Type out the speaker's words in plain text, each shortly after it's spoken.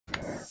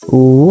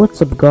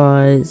What's up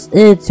guys,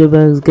 it's your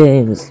best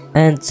games,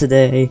 and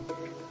today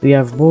we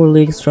have more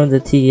leaks from the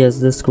TES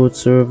Discord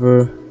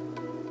server,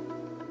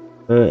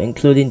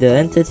 including the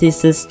entity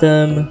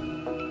system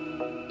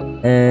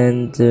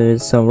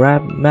and some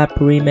map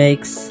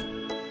remakes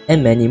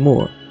and many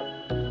more.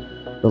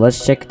 So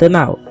let's check them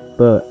out.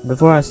 But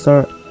before I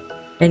start,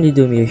 can you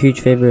do me a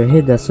huge favor,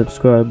 hit that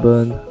subscribe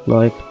button,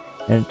 like,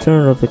 and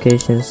turn on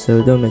notifications so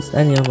you don't miss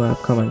any of my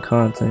upcoming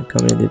content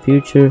coming in the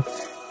future,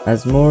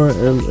 as more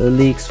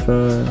leaks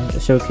from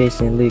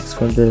showcasing leaks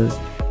from the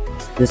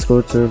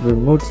Discord server,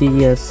 more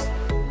TES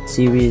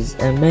series,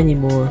 and many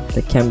more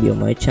that can be on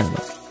my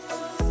channel.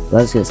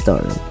 Let's get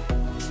started.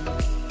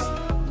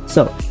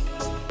 So,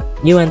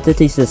 new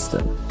entity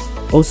system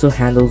also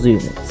handles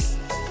units.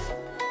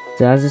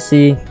 So as you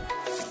see,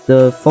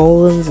 the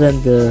Fallens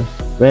and the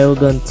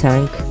railgun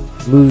tank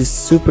moves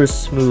super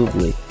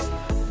smoothly.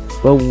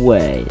 But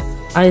wait,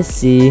 I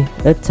see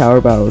a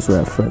Tower Battles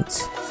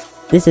reference.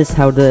 This is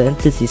how the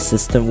entity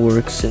system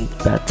works in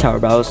Tower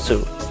Battles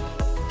 2.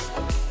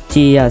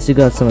 TES, you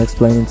got some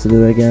explaining to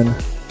do again.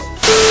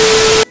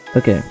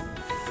 Okay.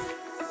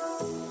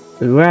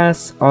 The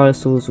Grass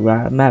Isles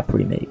map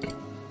remake.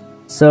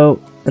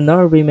 So,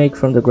 another remake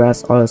from the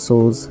Grass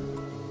Isles,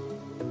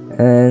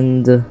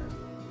 and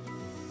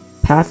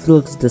path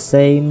looks the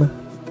same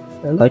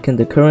like in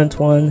the current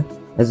one,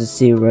 as you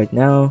see right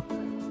now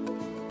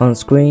on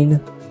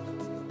screen.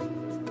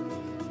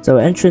 So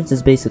entrance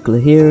is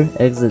basically here,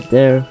 exit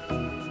there,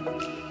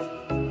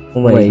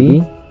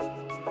 maybe.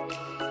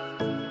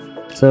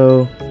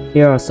 So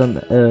here are some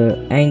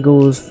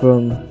angles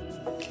from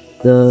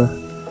the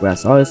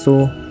Grass Isle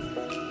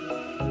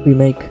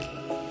remake.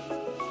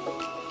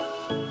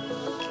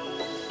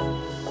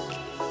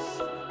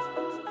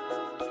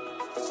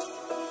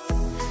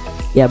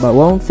 Yeah, but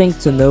one thing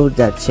to note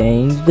that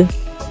changed,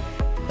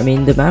 I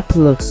mean the map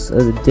looks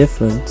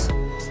different,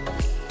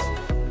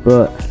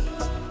 but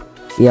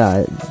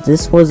yeah,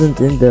 this wasn't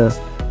in the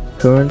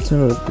current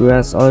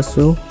Grass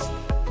Isle,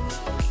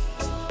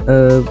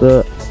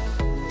 but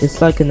it's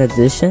like an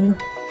addition,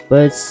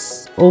 but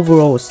it's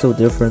overall still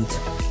different.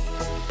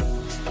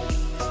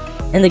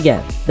 And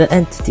again, the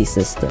entity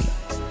system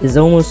is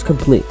almost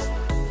complete.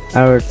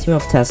 Our team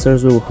of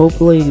testers will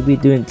hopefully be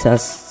doing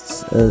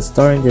tests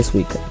starting this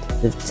weekend.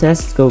 If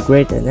tests go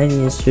great and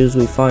any issues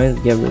we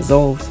find get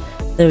resolved,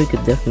 then we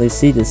could definitely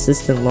see the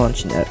system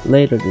launching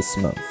later this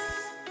month.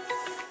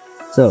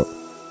 So,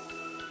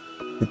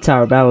 the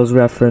Tower Battles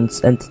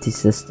reference entity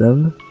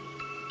system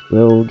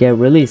will get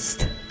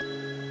released.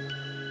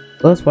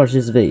 Let's watch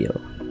this video.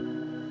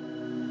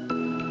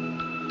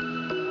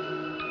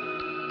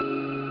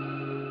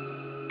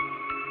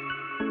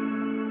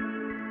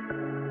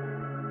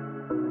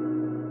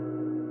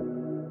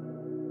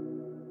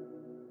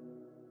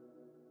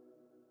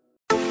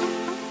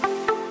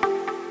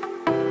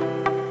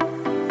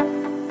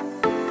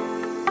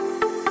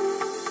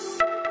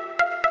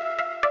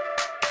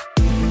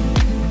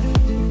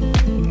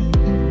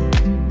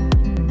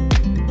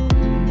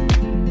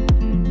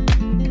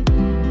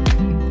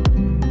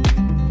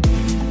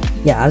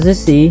 Yeah, as you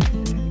see,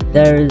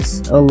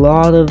 there's a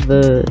lot of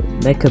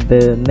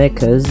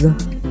mechas,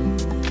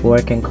 or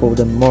I can call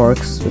them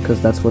marks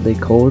because that's what they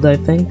called, I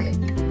think.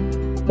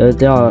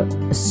 They are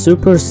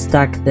super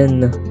stacked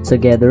in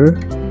together,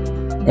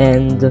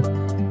 and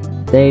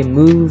they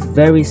move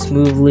very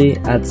smoothly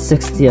at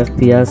 60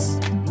 FPS,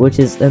 which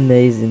is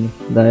amazing,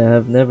 that I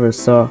have never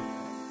saw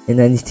in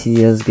any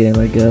TES game,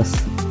 I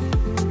guess.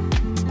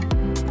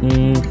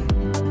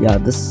 Yeah,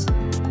 this,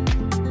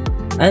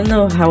 I don't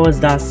know how is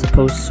that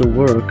supposed to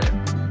work,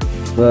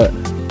 but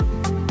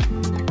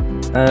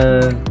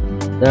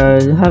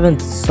I haven't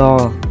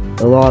saw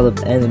a lot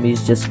of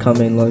enemies just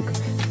coming like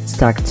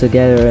stacked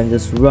together and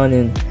just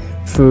running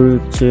through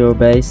to your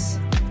base.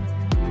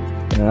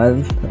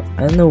 I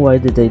don't know why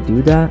did they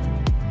do that.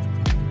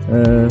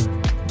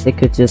 They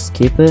could just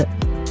keep it,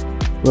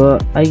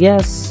 but I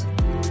guess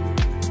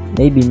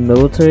maybe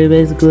military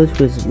base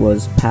glitch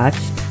was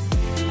patched,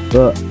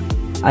 but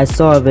I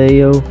saw a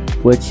video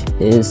which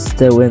is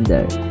still in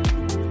there,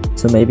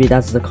 so maybe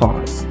that's the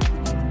cause.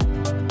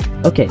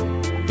 Okay,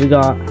 we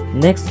got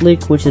next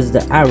leak, which is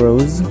the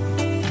arrows,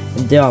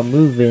 and they are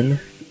moving.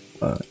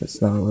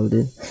 It's not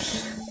loaded.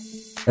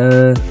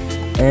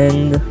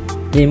 And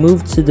they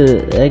move to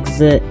the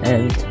exit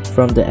and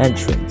from the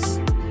entrance.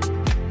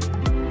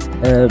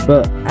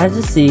 But as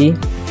you see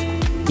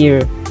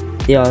here,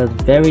 they are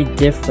very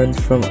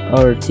different from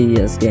other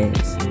TES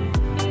games.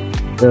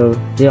 So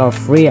they are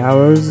 3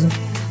 arrows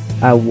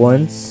at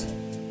once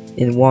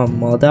in one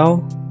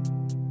model,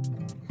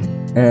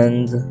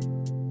 and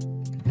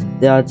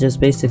they are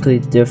just basically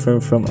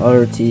different from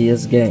other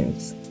TES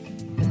games.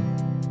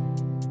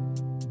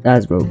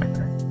 That's broken.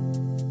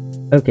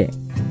 Okay,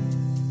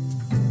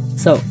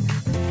 so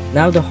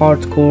now the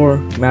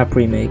hardcore map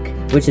remake,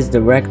 which is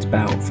the wrecked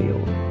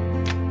battlefield.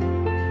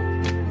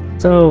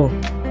 So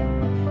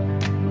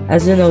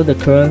as you know, the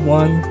current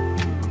one,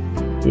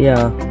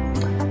 yeah,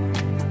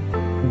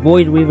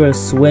 Void Weaver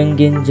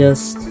swinging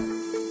just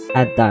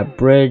at that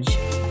bridge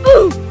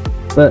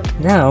But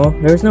now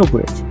there's no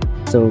bridge,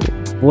 so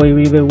Boy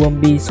Reaver won't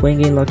be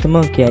swinging like a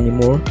monkey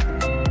anymore,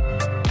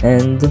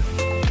 and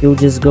he'll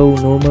just go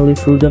normally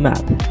through the map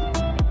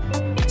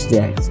to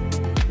the exit.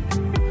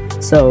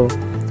 So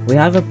we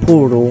have a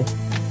portal,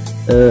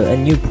 a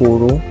new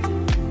portal,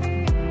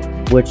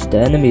 which the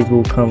enemies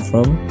will come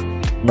from.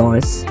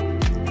 Nice.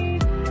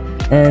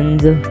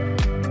 And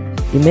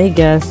you may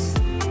guess,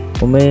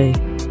 or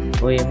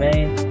you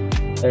may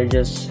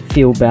just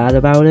feel bad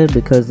about it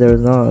because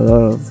there's not a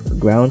lot of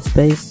ground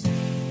space.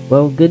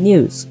 Well, good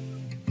news.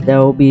 There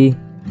will be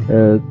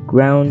a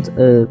ground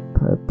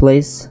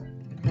place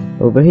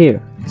over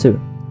here too,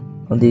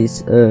 on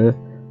these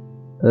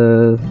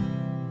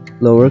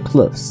lower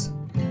cliffs.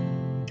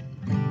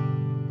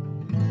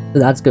 So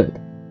that's good.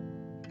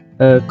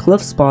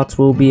 Cliff spots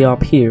will be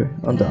up here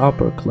on the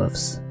upper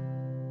cliffs.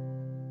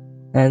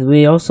 And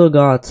we also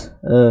got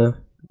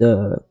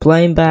the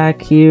plane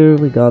back here,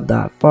 we got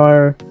that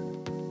fire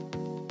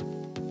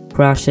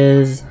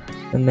crashes,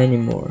 and many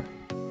more.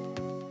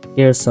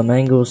 Here's some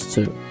angles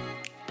too.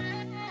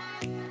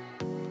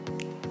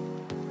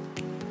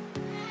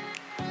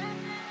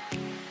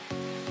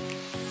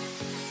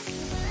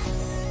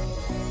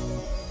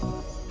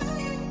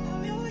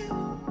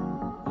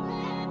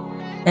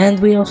 And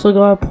we also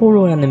got a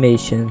portal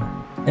animation.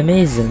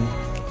 Amazing.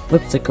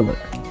 Let's take a look.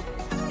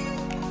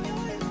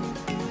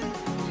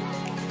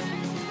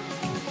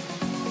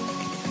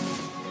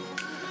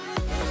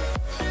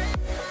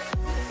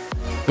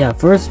 Yeah,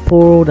 first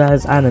portal that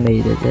is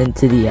animated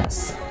into the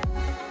S.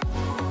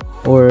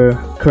 Or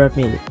correct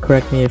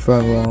me if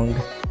I'm wrong.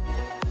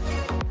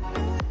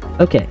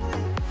 Okay.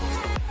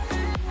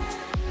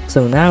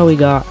 So now we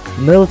got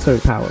military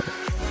power.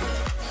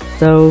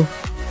 So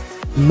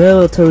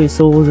military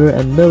soldier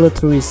and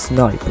military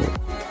sniper.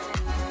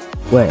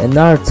 Wait,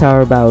 another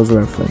Tower Battles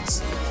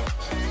reference.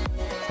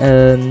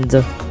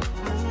 And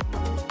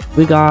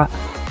we got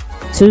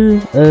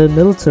two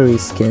military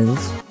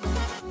skins.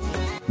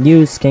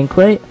 New skin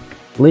crate,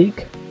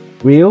 leak,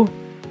 real.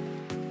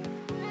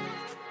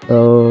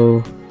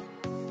 So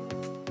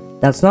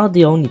that's not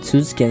the only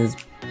two skins.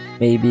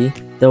 Maybe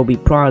there'll be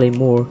probably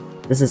more.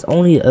 This is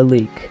only a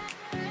leak,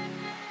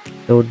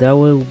 so there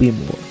will be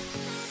more.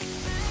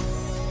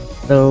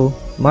 So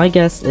my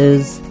guess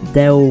is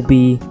there will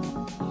be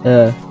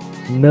a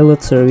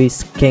military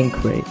skin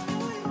crate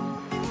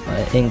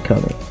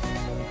incoming.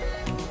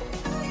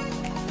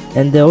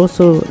 And there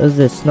also is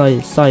a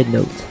side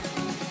note.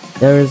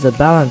 There is a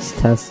balance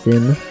test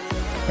in,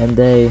 and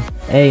they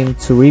aim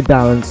to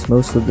rebalance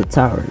most of the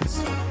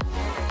towers.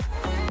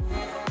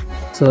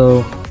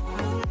 So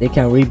they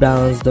can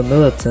rebalance the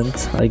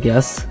militant, I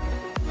guess.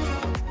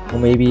 Or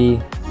maybe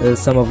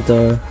some of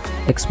the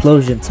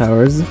explosion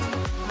towers.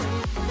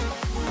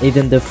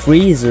 Even the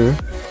freezer.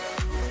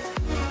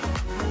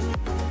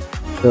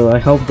 So I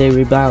hope they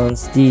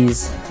rebalance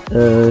these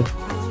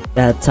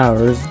bad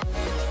towers,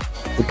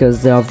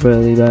 because they are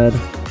really bad.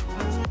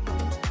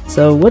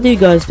 So what do you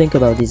guys think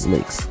about these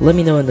leaks? Let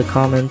me know in the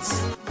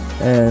comments.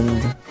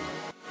 And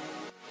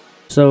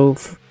so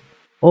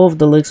all of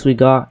the leaks we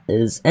got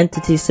is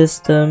entity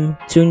system,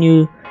 2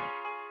 new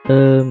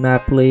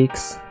map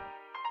leaks,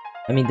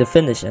 I mean the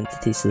finished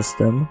entity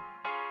system,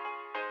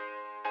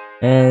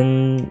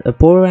 and a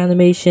border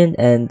animation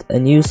and a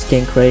new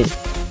skin crate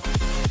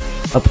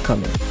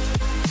upcoming.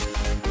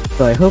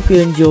 So I hope you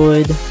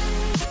enjoyed.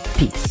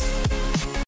 Peace.